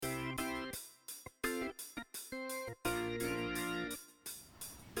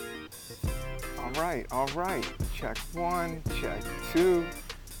all right. Check one, check two.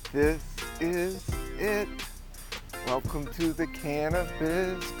 This is it. Welcome to the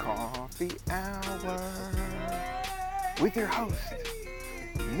Cannabis Coffee Hour with your host,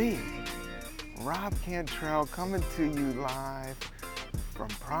 me, Rob Cantrell, coming to you live from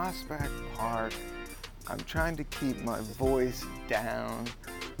Prospect Park. I'm trying to keep my voice down,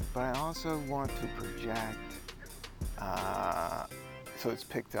 but I also want to project so it's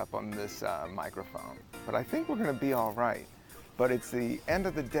picked up on this microphone. But I think we're gonna be all right. But it's the end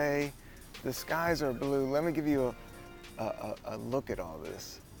of the day, the skies are blue. Let me give you a look at all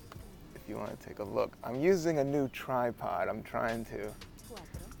this, if you wanna take a look. I'm using a new tripod. I'm trying to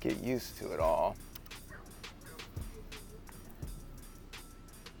get used to it all.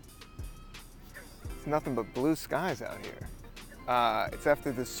 It's nothing but blue skies out here. It's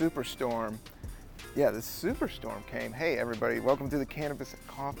after the superstorm. Yeah, the superstorm came. Hey everybody, welcome to the Cannabis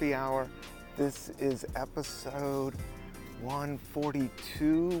Coffee Hour. This is episode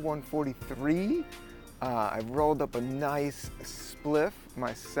 142, 143. I rolled up a nice spliff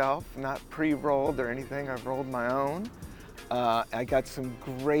myself, not pre-rolled or anything. I've rolled my own. I got some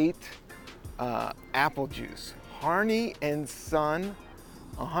great apple juice. Harney and Son,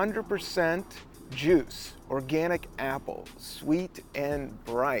 100% juice, organic apple, sweet and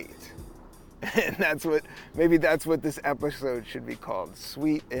bright. And maybe that's what this episode should be called,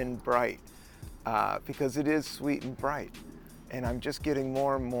 Sweet and Bright, because it is sweet and bright. And I'm just getting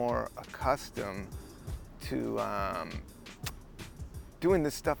more and more accustomed to doing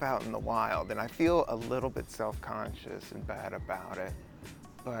this stuff out in the wild. And I feel a little bit self-conscious and bad about it.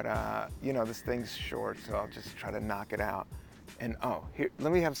 But, this thing's short, so I'll just try to knock it out. And here,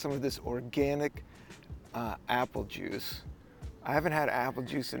 let me have some of this organic apple juice. I haven't had apple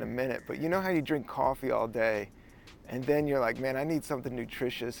juice in a minute, but you know how you drink coffee all day and then you're like, man, I need something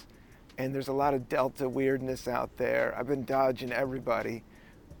nutritious. And there's a lot of Delta weirdness out there. I've been dodging everybody,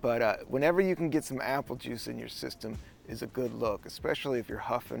 but whenever you can get some apple juice in your system is a good look, especially if you're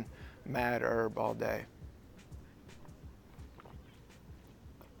huffing mad herb all day.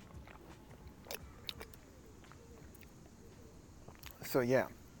 So yeah.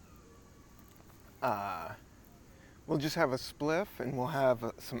 We'll just have a spliff and we'll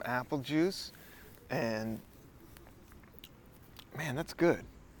have some apple juice, and man, that's good.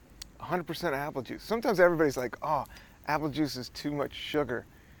 100% apple juice. Sometimes everybody's like, oh, apple juice is too much sugar.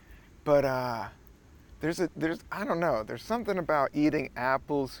 But I don't know, there's something about eating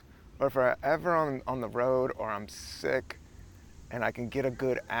apples, or if I'm ever on the road or I'm sick and I can get a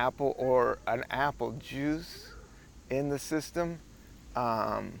good apple or an apple juice in the system,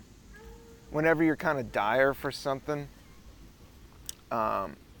 whenever you're kind of dire for something,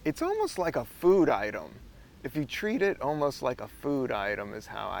 it's almost like a food item. If you treat it almost like a food item is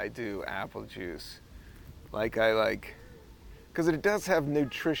how I do apple juice. Because it does have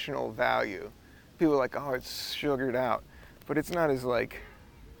nutritional value. People are like, oh, it's sugared out. But it's not as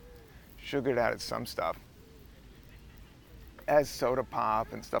sugared out as some stuff. As soda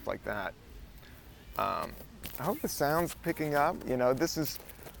pop and stuff like that. I hope the sound's picking up.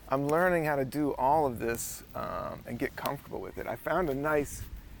 I'm learning how to do all of this and get comfortable with it. I found a nice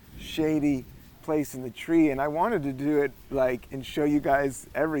shady place in the tree and I wanted to do it and show you guys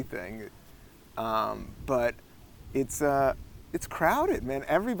everything. But it's crowded, man.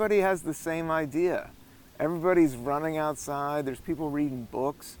 Everybody has the same idea. Everybody's running outside. There's people reading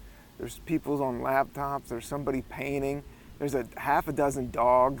books. There's people on laptops. There's somebody painting. There's half a dozen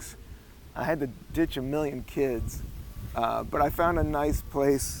dogs. I had to ditch a million kids. But I found a nice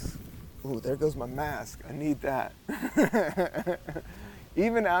place. Ooh, there goes my mask. I need that.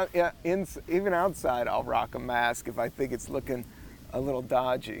 Even outside, I'll rock a mask if I think it's looking a little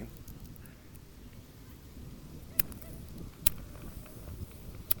dodgy.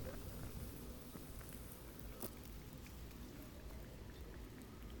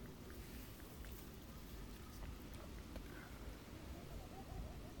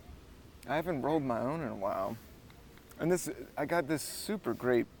 I haven't rolled my own in a while. And I got this super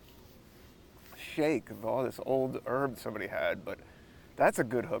great shake of all this old herb somebody had, but that's a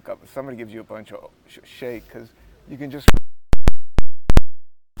good hookup if somebody gives you a bunch of shake, because you can just...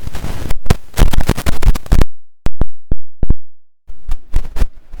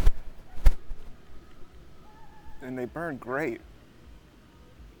 And they burn great.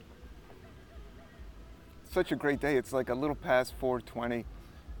 Such a great day. It's like a little past 4:20.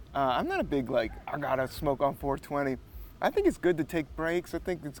 I'm not a big I gotta smoke on 4:20. I think it's good to take breaks. I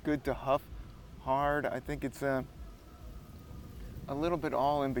think it's good to huff hard. I think it's a little bit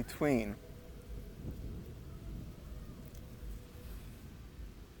all in between.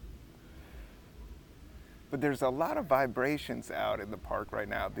 but there's a lot of vibrations out in the park right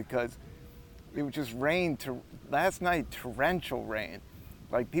now because it just rained last night, torrential rain.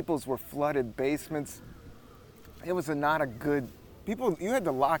 Like people's were flooded basements. It was not a good, you had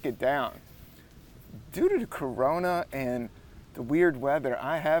to lock it down. Due to the corona and the weird weather,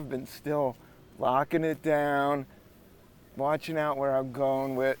 I have been still locking it down, watching out where I'm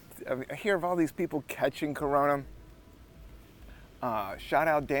going with. I hear of all these people catching corona. Shout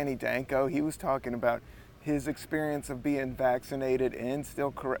out Danny Danko. He was talking about his experience of being vaccinated and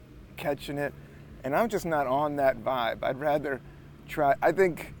still catching it. And I'm just not on that vibe. I'd rather try. I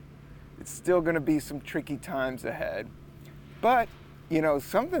think it's still going to be some tricky times ahead. But,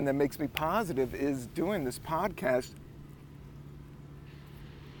 something that makes me positive is doing this podcast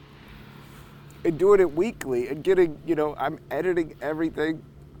and doing it weekly and getting, I'm editing everything.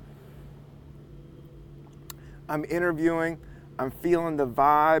 I'm interviewing. I'm feeling the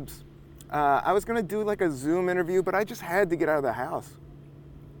vibes. I was going to do like a Zoom interview, but I just had to get out of the house.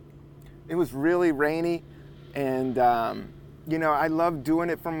 It was really rainy, and, I love doing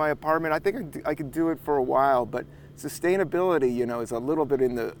it from my apartment. I think I could do it for a while, but sustainability, is a little bit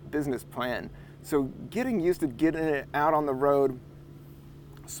in the business plan. So getting used to getting it out on the road,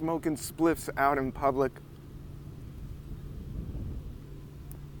 smoking spliffs out in public,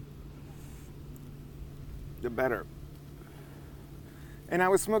 the better. And I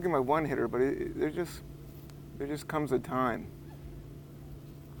was smoking my one hitter, but there just comes a time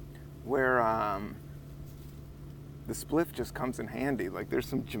where the spliff just comes in handy. Like there's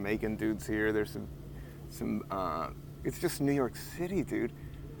some Jamaican dudes here. There's some it's just New York City, dude.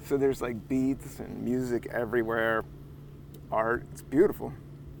 So there's like beats and music everywhere, art. It's beautiful,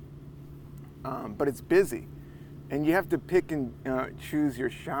 but it's busy, and you have to pick and choose your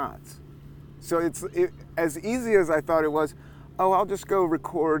shots. So it's as easy as I thought it was. Oh, I'll just go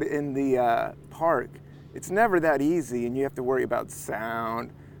record in the park. It's never that easy, and you have to worry about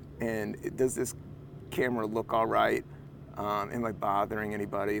sound, and does this camera look all right? Am I bothering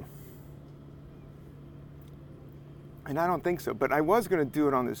anybody? And I don't think so, but I was going to do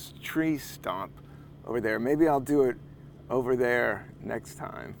it on this tree stump over there. Maybe I'll do it over there next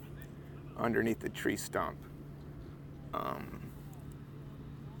time, underneath the tree stump.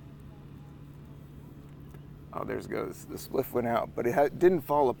 Oh, there it goes. The spliff went out, but it didn't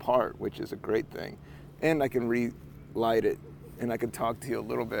fall apart, which is a great thing. And I can relight it, and I can talk to you a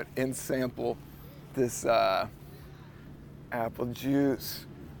little bit and sample this apple juice.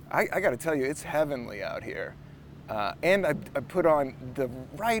 I got to tell you, it's heavenly out here. And I put on the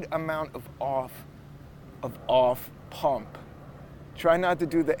right amount of off pump. Try not to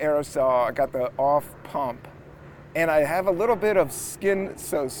do the aerosol. I got the off pump. And I have a little bit of Skin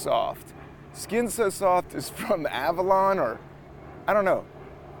So Soft. Skin So Soft is from Avalon, or I don't know.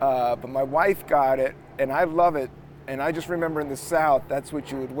 But my wife got it, and I love it. And I just remember in the South, that's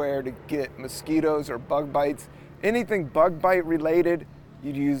what you would wear to get mosquitoes or bug bites. Anything bug bite related,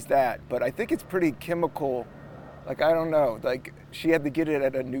 you'd use that. But I think it's pretty chemical. Like, I don't know. Like, she had to get it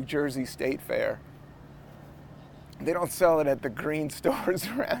at a New Jersey State Fair. They don't sell it at the green stores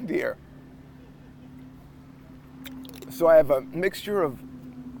around here. So I have a mixture of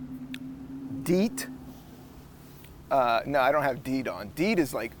DEET. No, I don't have DEET on. DEET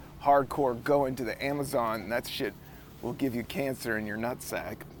is like hardcore, go into the Amazon, and that shit will give you cancer in your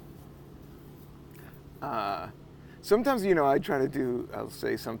nutsack. Sometimes, I try to I'll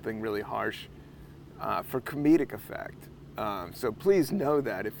say something really harsh for comedic effect. So please know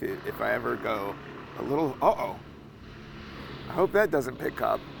that if I ever go a little, I hope that doesn't pick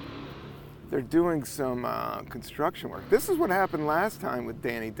up. They're doing some construction work. This is what happened last time with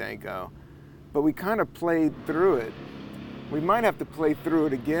Danny Danko. But we kind of played through it. We might have to play through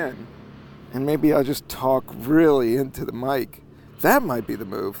it again. And maybe I'll just talk really into the mic. That might be the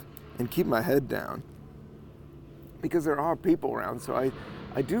move. And keep my head down. Because there are people around, so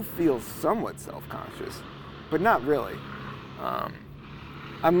I do feel somewhat self-conscious. But not really.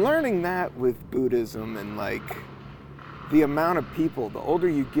 I'm learning that with Buddhism and the amount of people. The older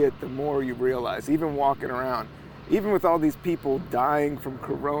you get, the more you realize, even walking around. Even with all these people dying from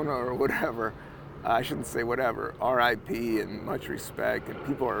corona or whatever, I shouldn't say whatever, RIP and much respect, and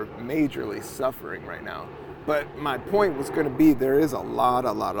people are majorly suffering right now. But my point was going to be there is a lot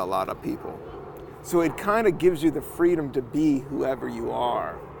of people. So it kind of gives you the freedom to be whoever you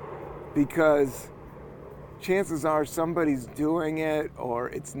are, because chances are somebody's doing it or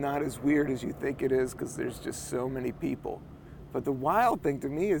it's not as weird as you think it is because there's just so many people. But the wild thing to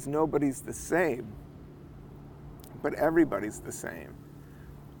me is nobody's the same. But everybody's the same.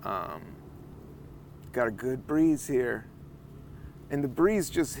 Got a good breeze here. And the breeze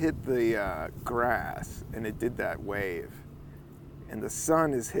just hit the grass, and it did that wave. And the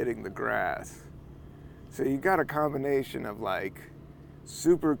sun is hitting the grass. So you got a combination of like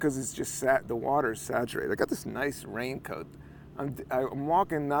super, because it's just the water's saturated. I got this nice raincoat. I'm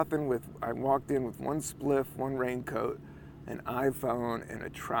walking nothing with, I walked in with one spliff, one raincoat, an iPhone, and a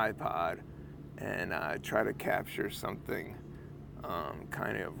tripod, and try to capture something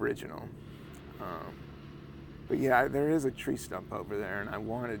kind of original. But yeah, there is a tree stump over there, and I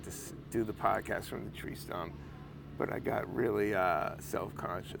wanted to do the podcast from the tree stump, but I got really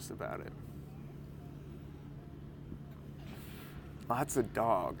self-conscious about it. Lots of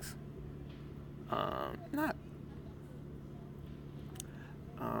dogs. I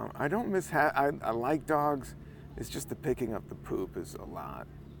don't miss. I like dogs. It's just the picking up the poop is a lot.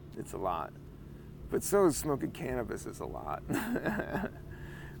 It's a lot. But so is smoking cannabis is a lot.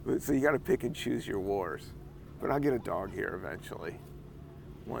 So you got to pick and choose your wars. But I'll get a dog here eventually,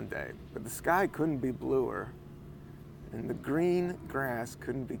 one day. But the sky couldn't be bluer, and the green grass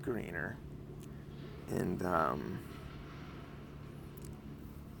couldn't be greener. And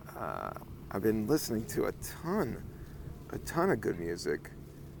I've been listening to a ton of good music.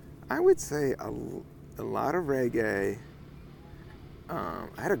 I would say a lot of reggae. I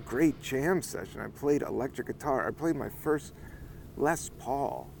had a great jam session. I played electric guitar. I played my first Les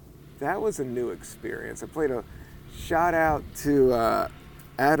Paul. That was a new experience. I played a shout out to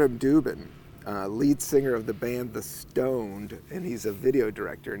Adam Dubin, lead singer of the band The Stoned, and he's a video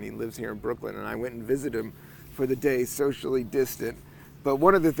director, and he lives here in Brooklyn. And I went and visited him for the day, socially distant. But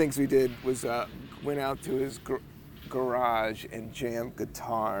one of the things we did was went out to his garage and jammed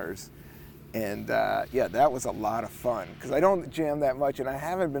guitars. And yeah, that was a lot of fun, because I don't jam that much, and I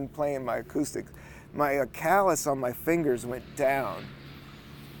haven't been playing my acoustics. My callus on my fingers went down.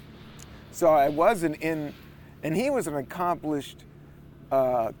 So I wasn't in, and he was an accomplished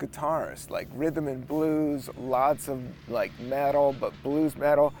guitarist, like rhythm and blues, lots of like metal, but blues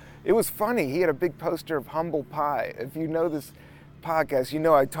metal. It was funny. He had a big poster of Humble Pie. If you know this podcast, you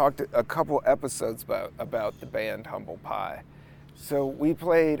know I talked a couple episodes about the band Humble Pie. So I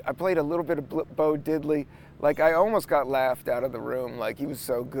played a little bit of Bo Diddley. Like, I almost got laughed out of the room, like he was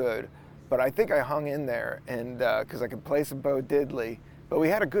so good. But I think I hung in there, and because I could play some Bo Diddley. But we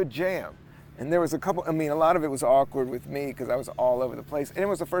had a good jam. And there was a lot of it was awkward with me because I was all over the place. And it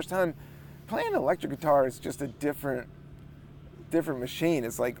was the first time playing electric guitar is just a different machine.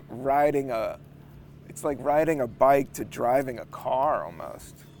 It's like riding a bike to driving a car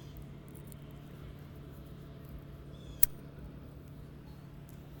almost.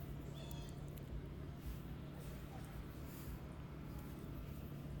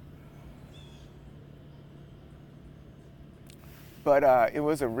 But it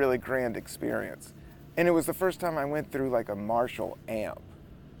was a really grand experience. And it was the first time I went through like a Marshall amp,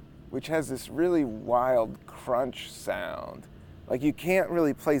 which has this really wild crunch sound. Like, you can't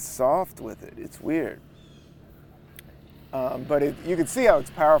really play soft with it. It's weird. But you can see how it's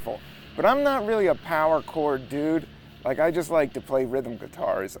powerful. But I'm not really a power chord dude. Like, I just like to play rhythm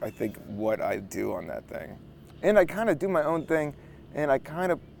guitars, I think, what I do on that thing. And I kind of do my own thing, and I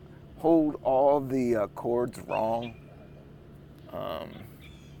kind of hold all the chords wrong.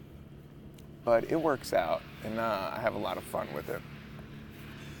 But it works out, and I have a lot of fun with it.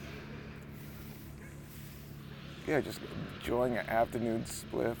 Yeah, just enjoying an afternoon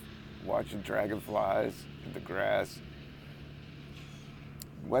spliff, watching dragonflies in the grass.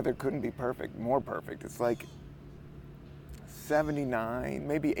 Weather couldn't be more perfect. It's like 79,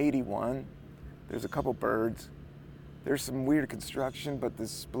 maybe 81. There's a couple birds. There's some weird construction, but the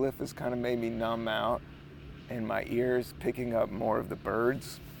spliff has kind of made me numb out, and my ears picking up more of the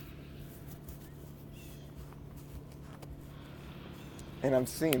birds. And I'm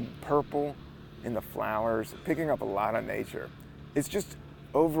seeing purple in the flowers, picking up a lot of nature. It's just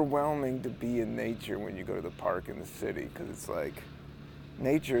overwhelming to be in nature when you go to the park in the city, because it's like,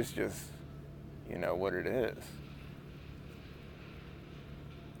 nature is just, what it is.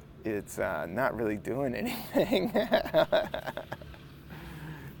 It's not really doing anything.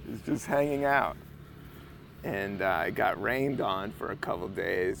 It's just hanging out. And it got rained on for a couple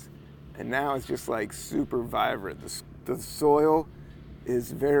days, and now it's just like super vibrant. The soil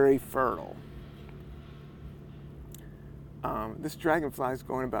is very fertile. This dragonfly is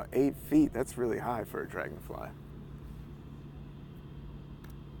going about 8 feet. That's really high for a dragonfly.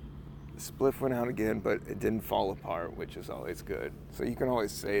 The spliff went out again, but it didn't fall apart, which is always good. So you can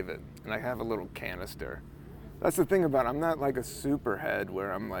always save it. And I have a little canister. That's the thing about it. I'm not like a super head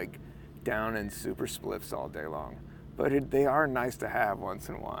where I'm like down in super spliffs all day long. But they are nice to have once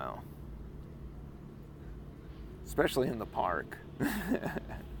in a while. Especially in the park.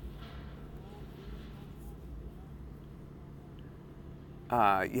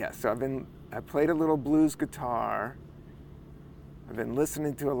 Yeah, so I played a little blues guitar. I've been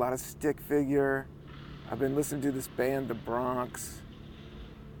listening to a lot of Stick Figure. I've been listening to this band, The Bronx.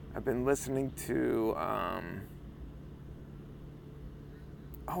 I've been listening to,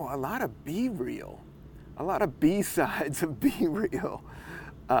 a lot of Be Real. A lot of B-sides of Be Real.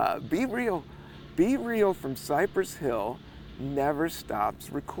 Be Real from Cypress Hill never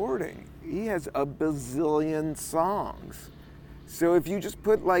stops recording. He has a bazillion songs. So if you just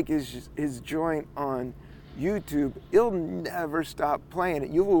put like his joint on YouTube, he'll never stop playing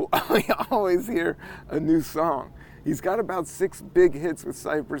it. You will always hear a new song. He's got about 6 big hits with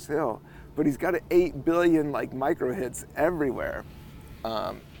Cypress Hill, but he's got 8 billion like micro hits everywhere.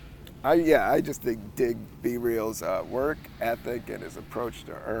 I just dig Be Real's work ethic, and his approach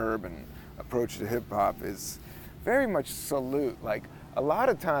to herb and approach to hip hop is very much salute. Like a lot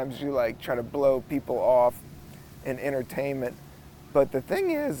of times you like try to blow people off in entertainment, but the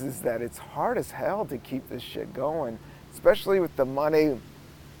thing is that it's hard as hell to keep this shit going, especially with the money.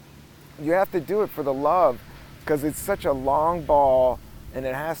 You have to do it for the love, because it's such a long ball and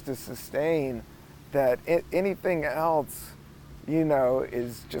it has to sustain that anything else,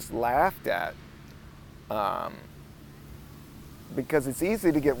 is just laughed at. Because it's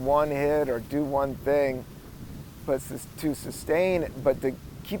easy to get one hit or do one thing, but to sustain it, but to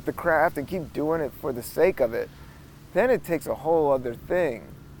keep the craft and keep doing it for the sake of it, then it takes a whole other thing.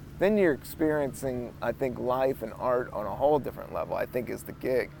 Then you're experiencing, I think, life and art on a whole different level, I think, is the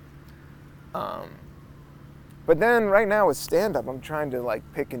gig. But then right now with stand-up, I'm trying to like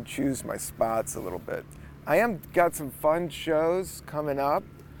pick and choose my spots a little bit. I got some fun shows coming up.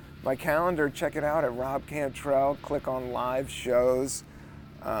 My calendar, check it out at Rob Cantrell. Click on live shows.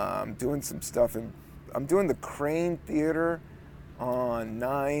 Doing some stuff. I'm doing the Crane Theater on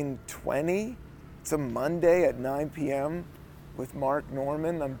 9/20. It's a Monday at 9 p.m. with Mark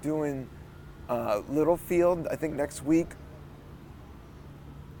Norman. I'm doing Littlefield, I think, next week.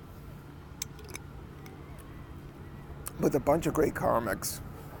 With a bunch of great comics.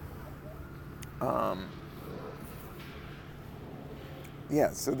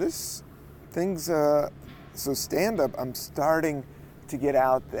 So stand-up, I'm starting to get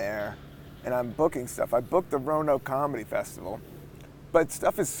out there, and I'm booking stuff. I booked the Roanoke Comedy Festival, but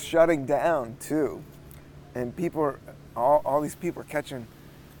stuff is shutting down too, and all these people are catching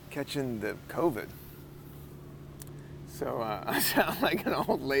the COVID. So I sound like an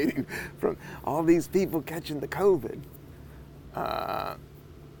old lady from all these people catching the COVID.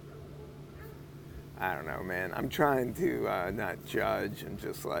 I don't know, man. I'm trying to not judge and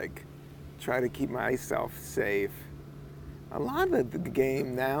just like try to keep myself safe. A lot of the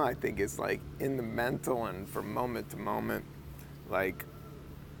game now, I think, is like in the mental and from moment to moment. Like,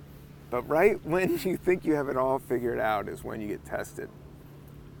 but right when you think you have it all figured out is when you get tested.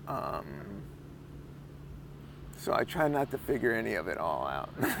 So I try not to figure any of it all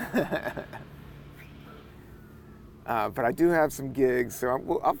out. But I do have some gigs,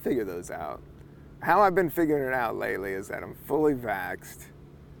 so I'll figure those out. How I've been figuring it out lately is that I'm fully vaxxed.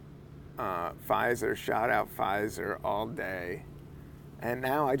 Pfizer, shout out Pfizer all day. And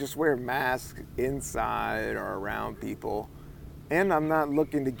now I just wear masks inside or around people. And I'm not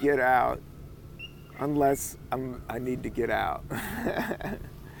looking to get out unless I need to get out.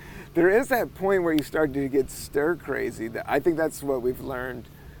 There is that point where you start to get stir crazy. I think that's what we've learned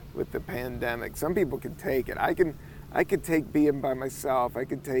with the pandemic. Some people can take it. I could take being by myself. I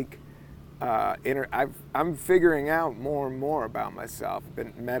could take I'm figuring out more and more about myself. I've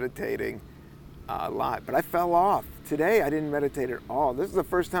been meditating a lot, but I fell off. Today I didn't meditate at all. This is the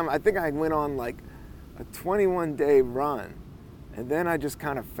first time. I think I went on like a 21-day run, and then I just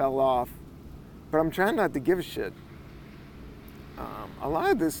kind of fell off. But I'm trying not to give a shit. A lot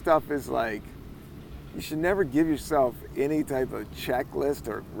of this stuff is like, you should never give yourself any type of checklist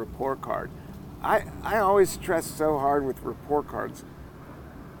or report card. I always stress so hard with report cards.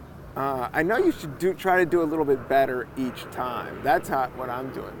 I know you should try to do a little bit better each time. That's what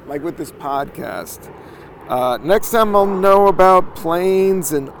I'm doing. Like with this podcast. Next time I'll know about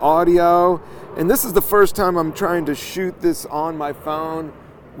planes and audio. And this is the first time I'm trying to shoot this on my phone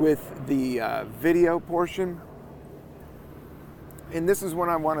with the video portion. And this is what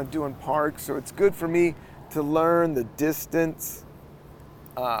I want to do in parks. So it's good for me to learn the distance.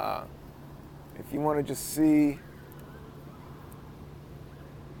 If you want to just see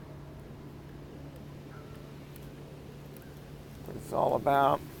what it's all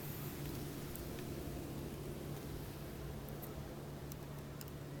about.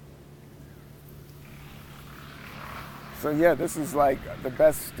 So yeah, this is like the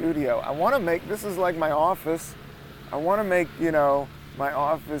best studio. I want to make, this is like my office. I want to make, you know, my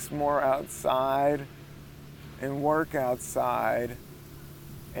office more outside and work outside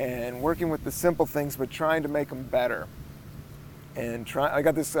and working with the simple things, but trying to make them better. And I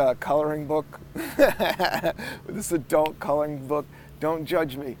got this coloring book, this adult coloring book. Don't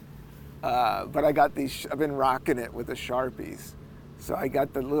judge me. But I got these, I've been rocking it with the Sharpies. So I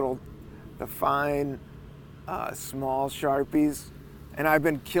got the fine, small Sharpies, and I've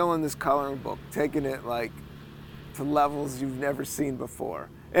been killing this coloring book, taking it like to levels you've never seen before.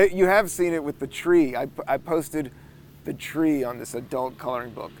 You have seen it with the tree. I posted the tree on this adult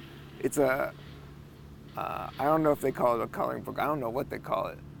coloring book. It's I don't know if they call it a coloring book. I don't know what they call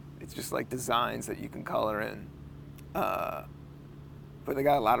it. It's just like designs that you can color in. But they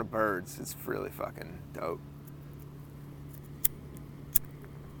got a lot of birds. It's really fucking dope.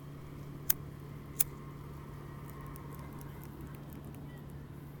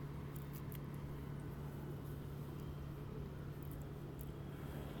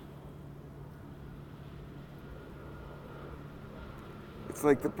 It's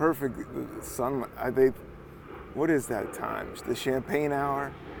like the perfect sunlight. What is that time? The champagne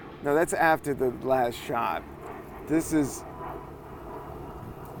hour? No, that's after the last shot. This is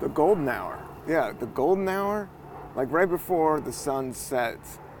the golden hour. Yeah, the golden hour. Like right before the sun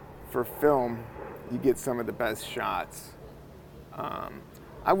sets for film, you get some of the best shots.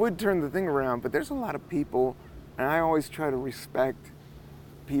 I would turn the thing around, but there's a lot of people, and I always try to respect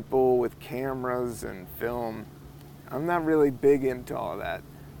people with cameras and film. I'm not really big into all of that,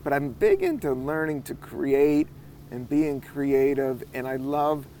 but I'm big into learning to create and being creative, and I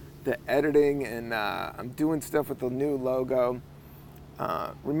love the editing, and I'm doing stuff with the new logo.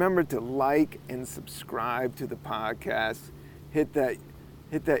 Remember to like and subscribe to the podcast. Hit that,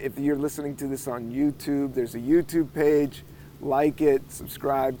 if you're listening to this on YouTube, there's a YouTube page. Like it,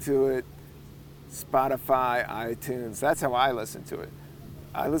 subscribe to it. Spotify, iTunes, that's how I listen to it.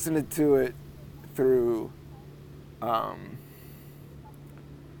 I listen to it through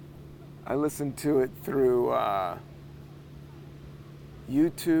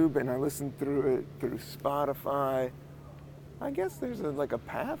YouTube, and I listen through it through Spotify. I guess there's like a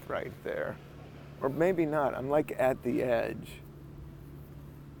path right there, or maybe not. I'm like at the edge,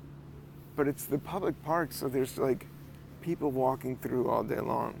 but it's the public park, so there's like people walking through all day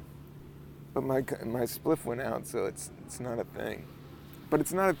long. But my spliff went out, so it's not a thing. But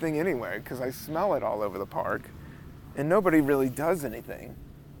it's not a thing anyway, because I smell it all over the park. And nobody really does anything.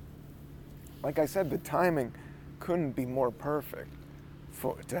 Like I said, the timing couldn't be more perfect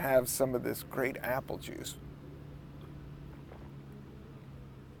to have some of this great apple juice.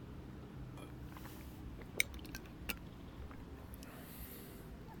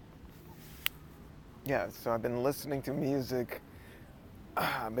 Yeah, so I've been listening to music,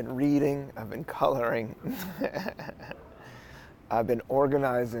 I've been reading, I've been coloring, I've been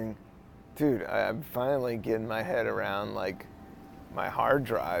organizing. Dude, I'm finally getting my head around like my hard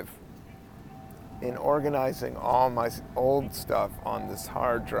drive and organizing all my old stuff on this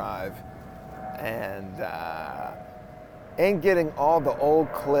hard drive, and getting all the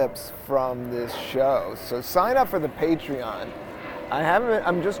old clips from this show. So sign up for the Patreon.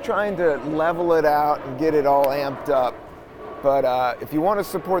 I'm just trying to level it out and get it all amped up. But if you want to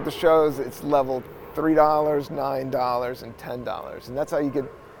support the shows, it's level $3, $9, and $10. And that's how you get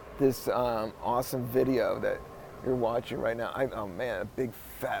this awesome video that you're watching right now. Oh man, a big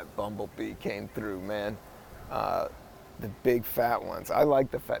fat bumblebee came through, man. The big fat ones. I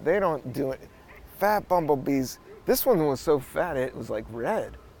like the fat. They don't do it. Fat bumblebees. This one was so fat it was like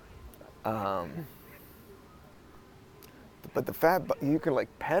red. But the fat, you can like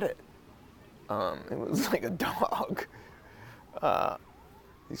pet it. It was like a dog.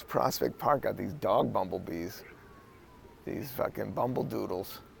 These Prospect Park got these dog bumblebees. These fucking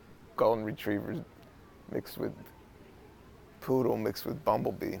bumbledoodles. Golden retrievers mixed with poodle mixed with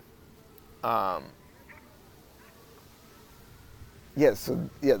bumblebee. Those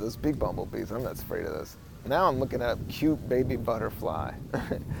big bumblebees. I'm not afraid of those. Now I'm looking at a cute baby butterfly.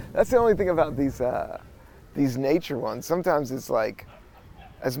 That's the only thing about these nature ones. Sometimes it's like,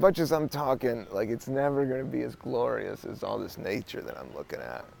 as much as I'm talking, like it's never going to be as glorious as all this nature that I'm looking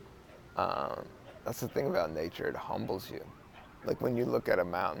at. That's the thing about nature, it humbles you. Like when you look at a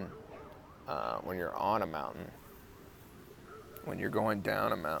mountain, when you're on a mountain, when you're going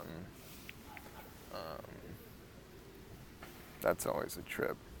down a mountain, that's always a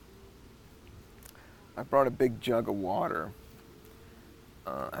trip. I brought a big jug of water.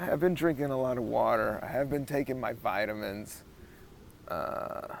 I have been drinking a lot of water. I have been taking my vitamins.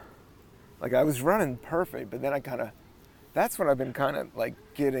 Like I was running perfect, but then I kind of that's what I've been kind of like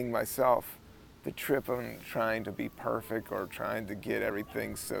getting myself the trip on trying to be perfect or trying to get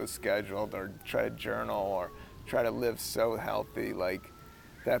everything so scheduled or try to journal or try to live so healthy. Like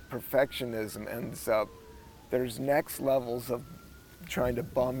that perfectionism ends up, there's next levels of trying to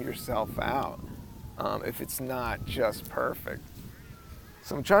bum yourself out if it's not just perfect.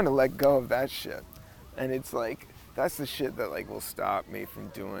 So I'm trying to let go of that shit. And it's like, that's the shit that like will stop me from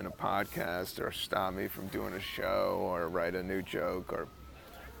doing a podcast or stop me from doing a show or write a new joke or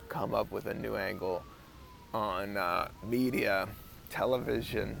come up with a new angle on media,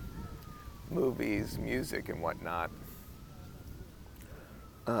 television, movies, music, and whatnot.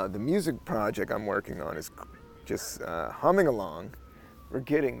 The music project I'm working on is just humming along. We're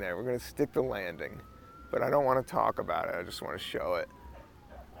getting there. We're going to stick the landing. But I don't want to talk about it. I just want to show it.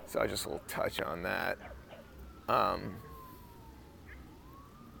 So I just will touch on that.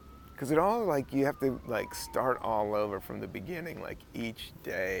 Because it all, like, you have to, like, start all over from the beginning. Like, each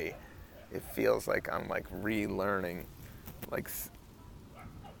day, it feels like I'm, like, relearning, like,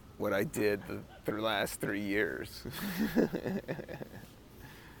 what I did the last 3 years.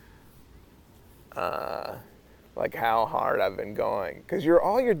 Like, how hard I've been going. Because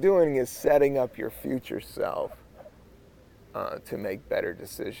all you're doing is setting up your future self to make better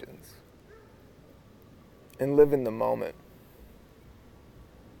decisions. And live in the moment.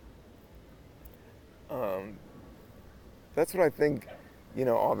 That's what I think,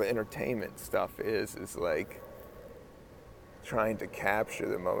 all the entertainment stuff is like trying to capture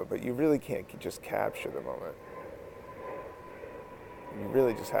the moment, but you really can't just capture the moment. You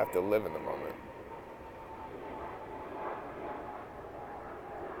really just have to live in the moment.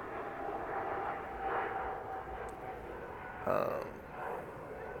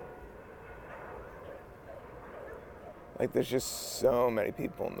 Like there's just so many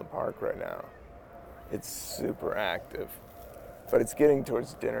people in the park right now. It's super active. But it's getting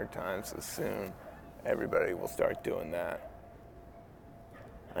towards dinner time, so soon everybody will start doing that.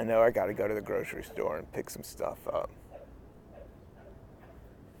 I know I gotta go to the grocery store and pick some stuff up.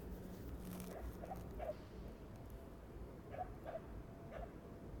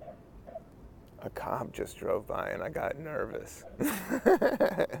 A cop just drove by and I got nervous.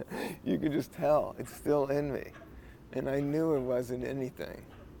 You can just tell, it's still in me. And I knew it wasn't anything.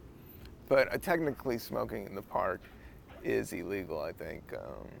 But technically smoking in the park is illegal, I think.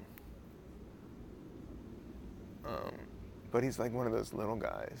 But he's like one of those little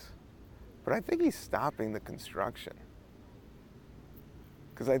guys. But I think he's stopping the construction.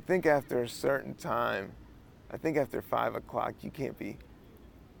 Because I think after a certain time, I think after 5 o'clock, you can't be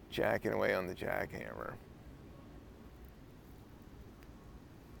jacking away on the jackhammer.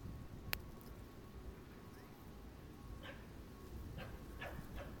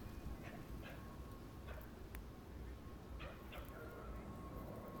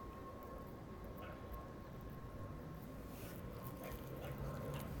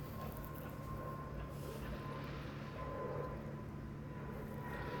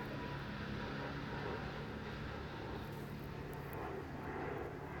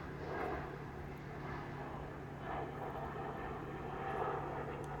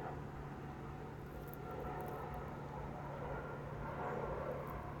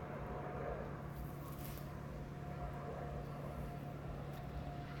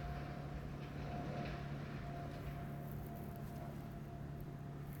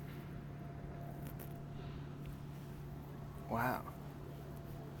 Wow.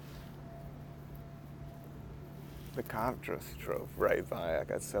 The cop just drove right by. I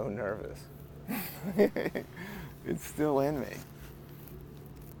got so nervous. It's still in me.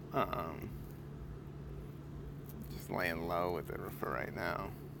 Just laying low with it for right now.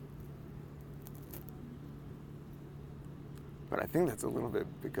 But I think that's a little bit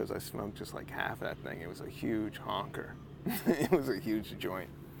because I smoked just like half that thing. It was a huge honker. It was a huge joint.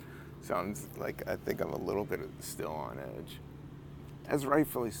 Sounds like I think I'm a little bit still on edge. As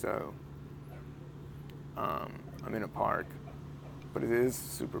rightfully so. I'm in a park, but it is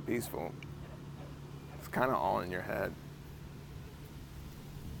super peaceful. It's kind of all in your head.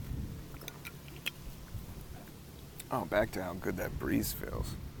 Oh, back to how good that breeze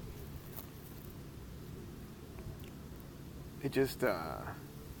feels. It just,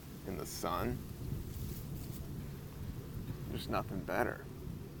 in the sun, there's nothing better.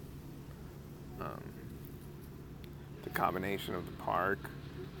 The combination of the park,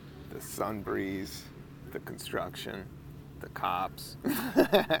 the sun breeze, the construction, the cops,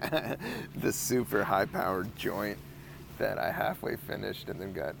 the super high-powered joint that I halfway finished and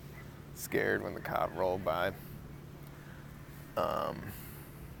then got scared when the cop rolled by.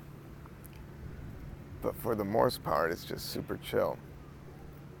 But for the most part, it's just super chill.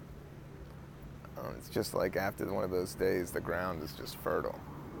 It's just like after one of those days, the ground is just fertile.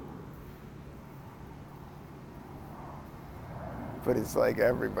 But it's like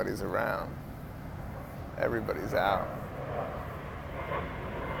everybody's around. Everybody's out.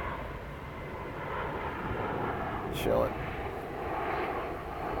 Chilling.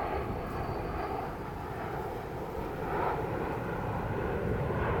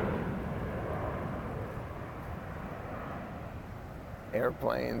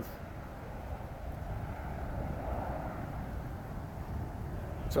 Airplanes.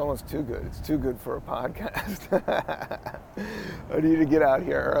 It's almost too good. It's too good for a podcast. I need to get out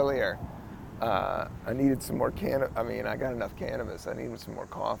here earlier. I needed some more I got enough cannabis. I needed some more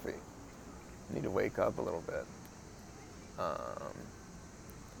coffee. I need to wake up a little bit.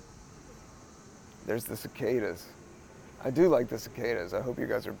 There's the cicadas. I do like the cicadas. I hope you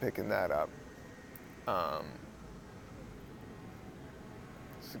guys are picking that up.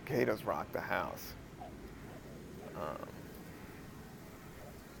 Cicadas rock the house.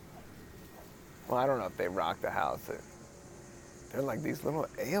 Well, I don't know if they rock the house. They're like these little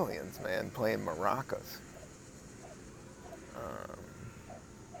aliens, man, playing maracas.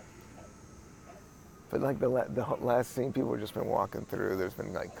 But like the last scene, people have just been walking through. There's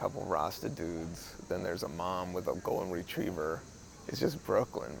been like a couple Rasta dudes. Then there's a mom with a golden retriever. It's just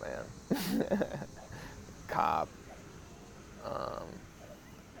Brooklyn, man. Cop.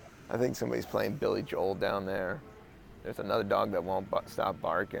 I think somebody's playing Billy Joel down there. There's another dog that won't stop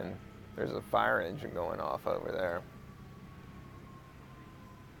barking. There's a fire engine going off over there.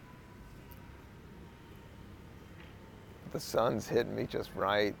 The sun's hitting me just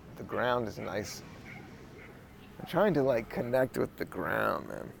right. The ground is nice. I'm trying to like connect with the ground,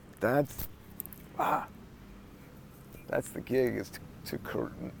 man. That's the gig, is to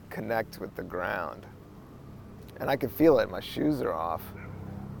connect with the ground. And I can feel it. My shoes are off.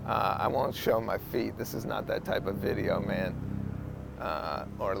 I won't show my feet. This is not that type of video, man,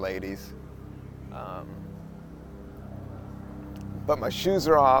 or ladies. But my shoes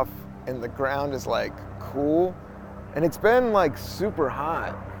are off, and the ground is like cool, and it's been like super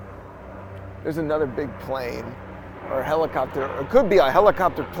hot. There's another big plane or a helicopter. It could be a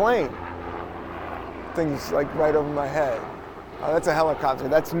helicopter plane. Things like right over my head. Oh, that's a helicopter.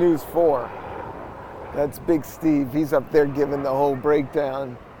 That's News 4. That's Big Steve. He's up there giving the whole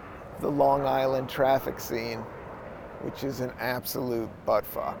breakdown of the Long Island traffic scene, which is an absolute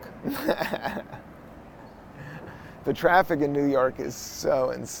buttfuck. The traffic in New York is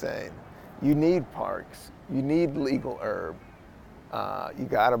so insane. You need parks. You need legal herb. You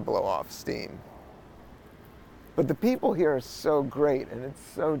gotta blow off steam. But the people here are so great, and it's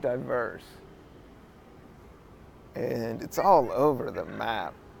so diverse. And it's all over the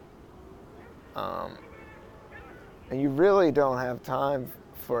map. And you really don't have time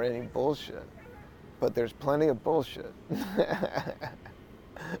for any bullshit. But there's plenty of bullshit.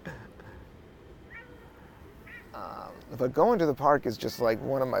 But going to the park is just like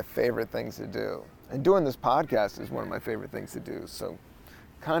one of my favorite things to do. And doing this podcast is one of my favorite things to do. So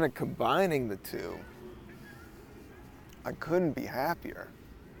kind of combining the two, I couldn't be happier.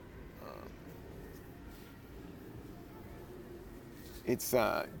 It's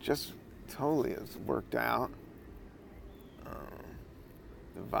just totally has worked out.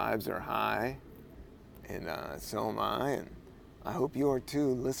 The vibes are high, and so am I. And I hope you are too,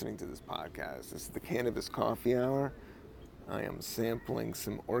 listening to this podcast. This is the Cannabis Coffee Hour. I am sampling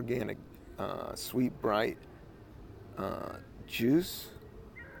some organic Sweet Bright juice,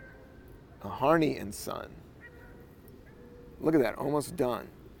 Harney and Son. Look at that, almost done.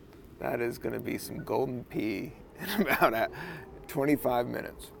 That is going to be some golden pea in about 25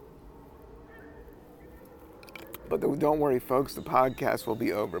 minutes. But don't worry, folks, the podcast will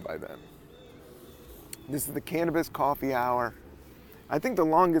be over by then. This is the Cannabis Coffee Hour. I think the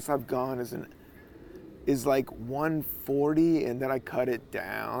longest I've gone is like 140, and then I cut it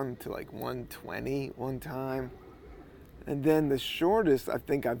down to like 120 one time. And then the shortest, I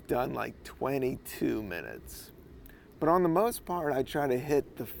think I've done like 22 minutes. But on the most part, I try to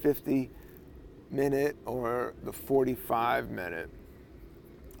hit the 50-minute or the 45-minute.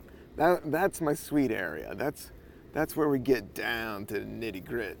 That's my sweet area. That's where we get down to the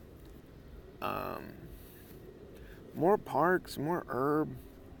nitty-grit. More parks, more herb,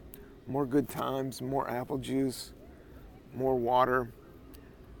 more good times, more apple juice, more water.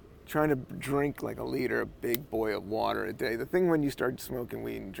 Trying to drink like a big boy of water a day. The thing when you start smoking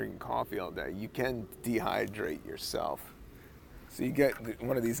weed and drinking coffee all day, you can dehydrate yourself. So you get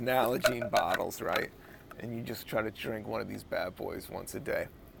one of these Nalgene bottles, right? And you just try to drink one of these bad boys once a day.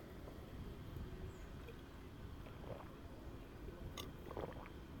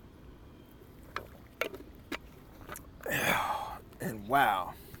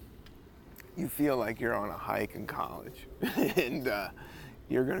 wow, you feel like you're on a hike in college and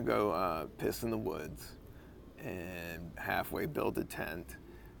you're gonna go piss in the woods and halfway build a tent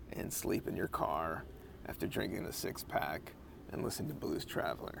and sleep in your car after drinking a 6-pack and listen to Blues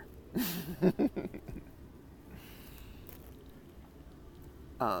Traveler.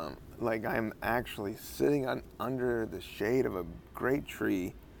 Like I'm actually sitting under the shade of a great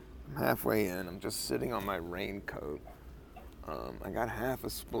tree. I'm halfway in. I'm just sitting on my raincoat. I got half a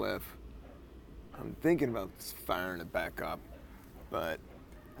spliff. I'm thinking about firing it back up, but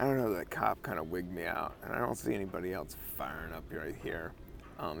I don't know, that cop kind of wigged me out, and I don't see anybody else firing up right here.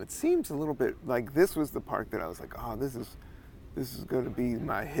 It seems a little bit like this was the park that I was like, oh, this is going to be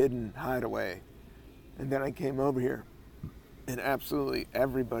my hidden hideaway. And then I came over here, and absolutely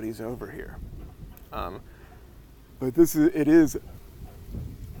everybody's over here. But it is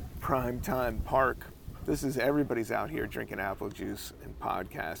prime time park. Everybody's out here drinking apple juice and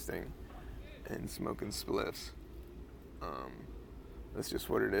podcasting and smoking spliffs. That's just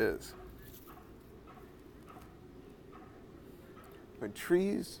what it is. But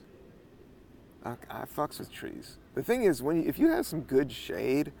trees, I fucks with trees. The thing is, if you have some good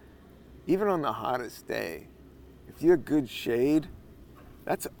shade, even on the hottest day, if you have good shade,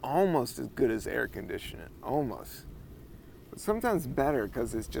 that's almost as good as air conditioning, almost. But sometimes better,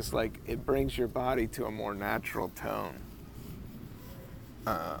 because it's just like, it brings your body to a more natural tone.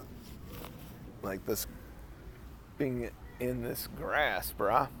 Like this, being in this grass,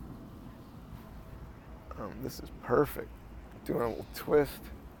 brah. This is perfect. Doing a little twist.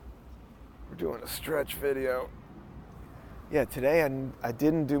 We're doing a stretch video. Yeah, today I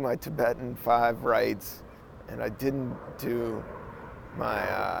didn't do my Tibetan 5 rites, and I didn't do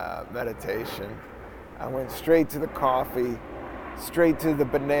my meditation. I went straight to the coffee, straight to the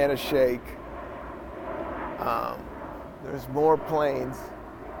banana shake. There's more planes.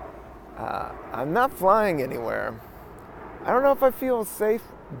 I'm not flying anywhere. I don't know if I feel safe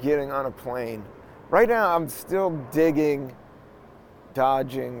getting on a plane. Right now, I'm still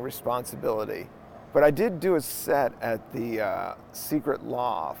dodging responsibility. But I did do a set at the Secret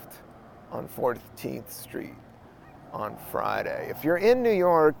Loft on 14th Street on Friday. If you're in New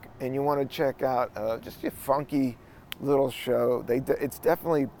York and you want to check out just a funky little show, it's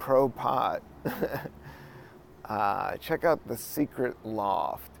definitely pro-pot. Check out the Secret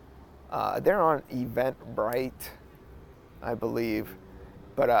Loft. They're on Eventbrite, I believe.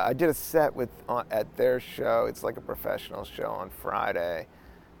 But I did a set at their show. It's like a professional show on Friday.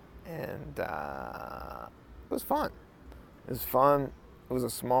 And it was fun. It was fun. It was a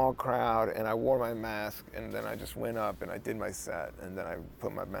small crowd, and I wore my mask, and then I just went up and I did my set, and then I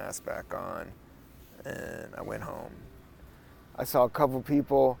put my mask back on, and I went home. I saw a couple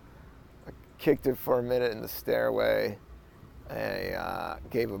people. I kicked it for a minute in the stairway. I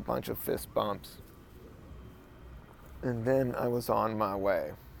gave a bunch of fist bumps. And then I was on my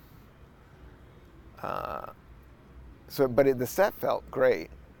way. But the set felt great.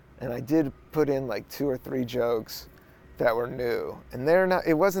 And I did put in like 2 or 3 jokes that were new. And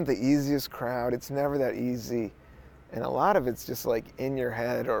it wasn't the easiest crowd. It's never that easy. And a lot of it's just like in your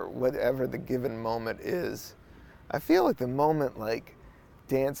head or whatever the given moment is. I feel like the moment like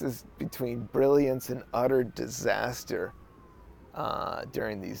dances between brilliance and utter disaster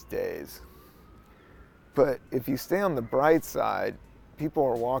during these days. But if you stay on the bright side, people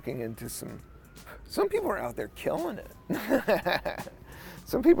are walking into some people are out there killing it.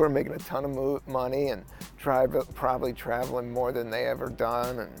 Some people are making a ton of money and probably traveling more than they ever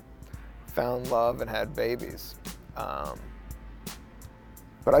done and found love and had babies. But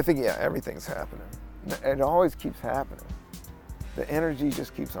I think, yeah, everything's happening. It always keeps happening. The energy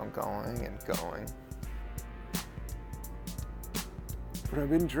just keeps on going and going. But I've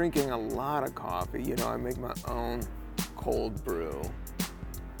been drinking a lot of coffee. You know, I make my own cold brew.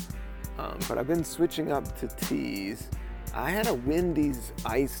 But I've been switching up to teas. I had a Wendy's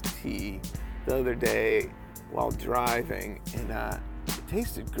iced tea the other day while driving, and it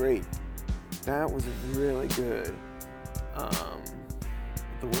tasted great. That was really good,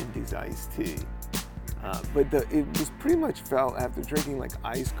 the Wendy's iced tea. But it was pretty much felt, after drinking like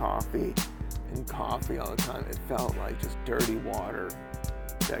iced coffee and coffee all the time, it felt like just dirty water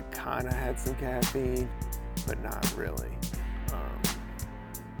that kind of had some caffeine, but not really.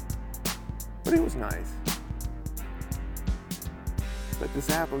 But it was nice. But this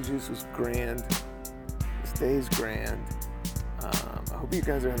apple juice was grand. This day's grand. I hope you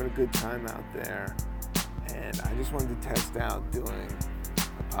guys are having a good time out there. And I just wanted to test out doing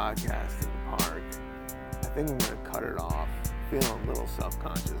a podcast in the park. I think I'm going to cut it off. Feeling a little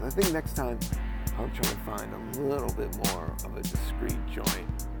self-conscious. I think next time I'll try to find a little bit more of a discrete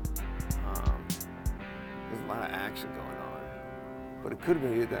joint. There's a lot of action going on, but it could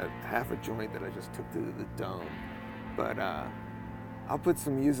be that half a joint that I just took to the dome. But I'll put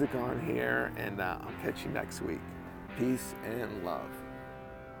some music on here, and I'll catch you next week. Peace and love.